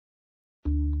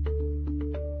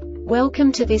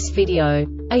Welcome to this video.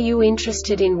 Are you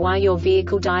interested in why your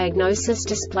vehicle diagnosis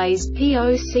displays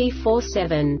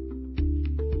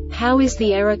P0C47? How is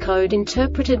the error code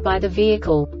interpreted by the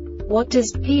vehicle? What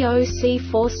does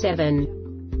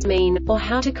P0C47 mean, or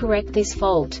how to correct this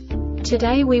fault?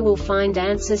 Today we will find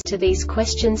answers to these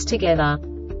questions together.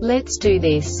 Let's do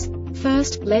this.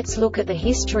 First, let's look at the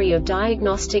history of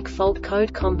diagnostic fault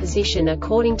code composition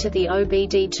according to the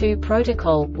OBD2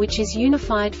 protocol, which is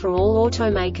unified for all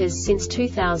automakers since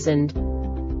 2000.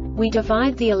 We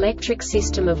divide the electric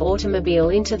system of automobile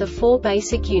into the four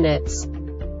basic units: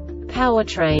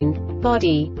 powertrain,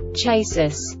 body,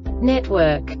 chassis,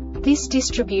 network. This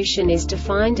distribution is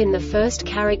defined in the first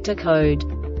character code.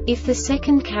 If the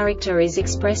second character is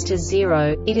expressed as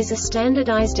 0, it is a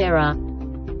standardized error.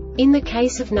 In the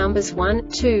case of numbers 1,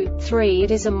 2, 3,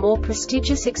 it is a more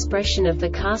prestigious expression of the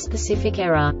car-specific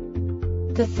error.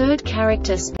 The third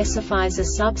character specifies a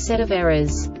subset of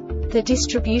errors. The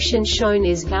distribution shown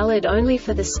is valid only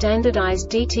for the standardized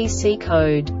DTC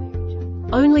code.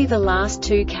 Only the last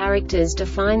two characters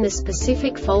define the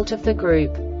specific fault of the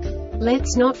group.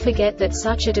 Let's not forget that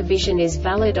such a division is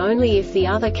valid only if the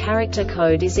other character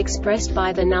code is expressed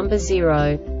by the number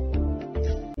 0.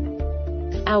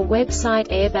 Our website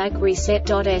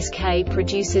airbagreset.sk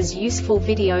produces useful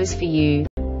videos for you.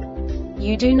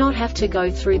 You do not have to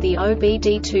go through the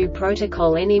OBD2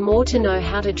 protocol anymore to know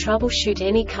how to troubleshoot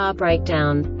any car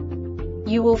breakdown.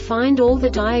 You will find all the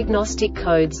diagnostic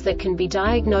codes that can be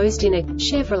diagnosed in a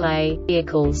Chevrolet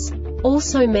vehicles.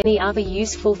 Also many other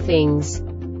useful things.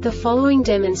 The following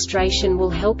demonstration will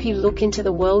help you look into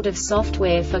the world of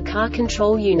software for car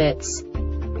control units.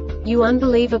 You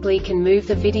unbelievably can move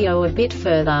the video a bit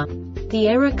further. The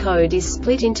error code is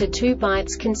split into 2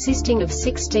 bytes consisting of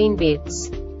 16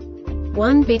 bits.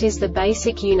 1 bit is the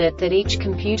basic unit that each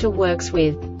computer works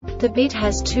with. The bit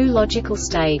has 2 logical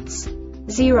states: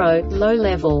 0, low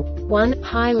level, 1,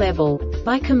 high level.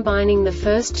 By combining the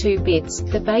first 2 bits,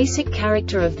 the basic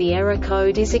character of the error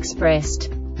code is expressed.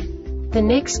 The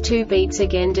next 2 beats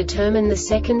again determine the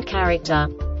second character.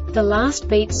 The last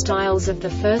beat styles of the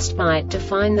first byte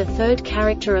define the third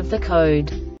character of the code.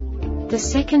 The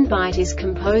second byte is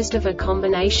composed of a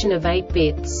combination of 8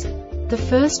 bits. The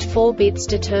first 4 bits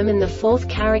determine the fourth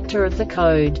character of the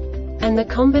code. And the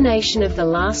combination of the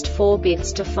last 4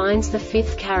 bits defines the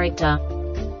fifth character.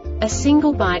 A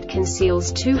single byte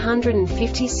conceals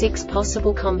 256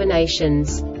 possible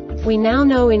combinations. We now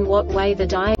know in what way the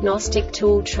diagnostic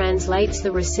tool translates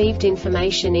the received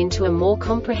information into a more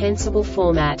comprehensible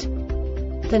format.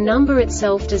 The number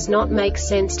itself does not make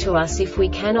sense to us if we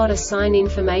cannot assign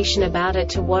information about it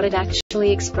to what it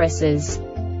actually expresses.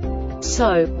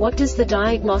 So, what does the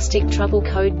Diagnostic Trouble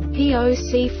Code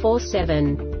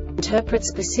P0C47 interpret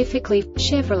specifically for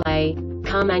Chevrolet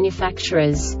car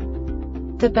manufacturers?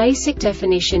 The basic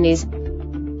definition is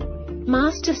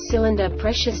master cylinder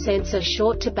pressure sensor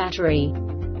short to battery.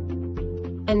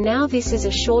 And now this is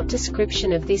a short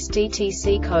description of this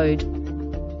DTC code.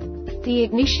 The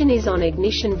ignition is on,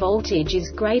 ignition voltage is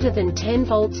greater than 10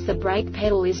 volts, the brake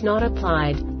pedal is not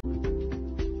applied.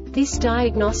 This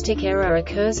diagnostic error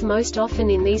occurs most often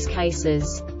in these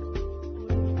cases: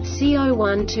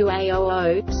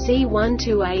 C012A00,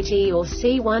 C128E or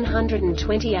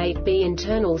C128B.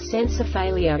 Internal sensor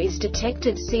failure is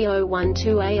detected.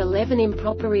 C012A11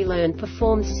 improper relearn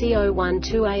performed.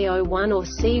 C012A01 or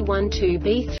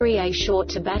C12B3A short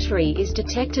to battery is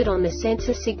detected on the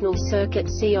sensor signal circuit.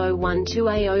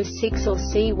 C012A06 or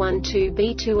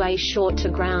C12B2A short to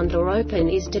ground or open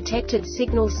is detected.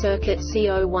 Signal circuit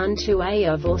C012A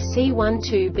of or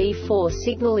C12B4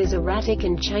 signal is erratic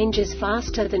and changes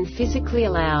faster than physically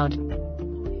allowed.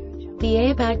 The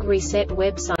Airbag Reset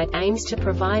website aims to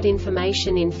provide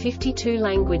information in 52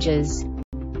 languages.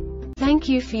 Thank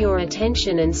you for your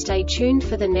attention and stay tuned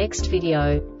for the next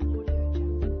video.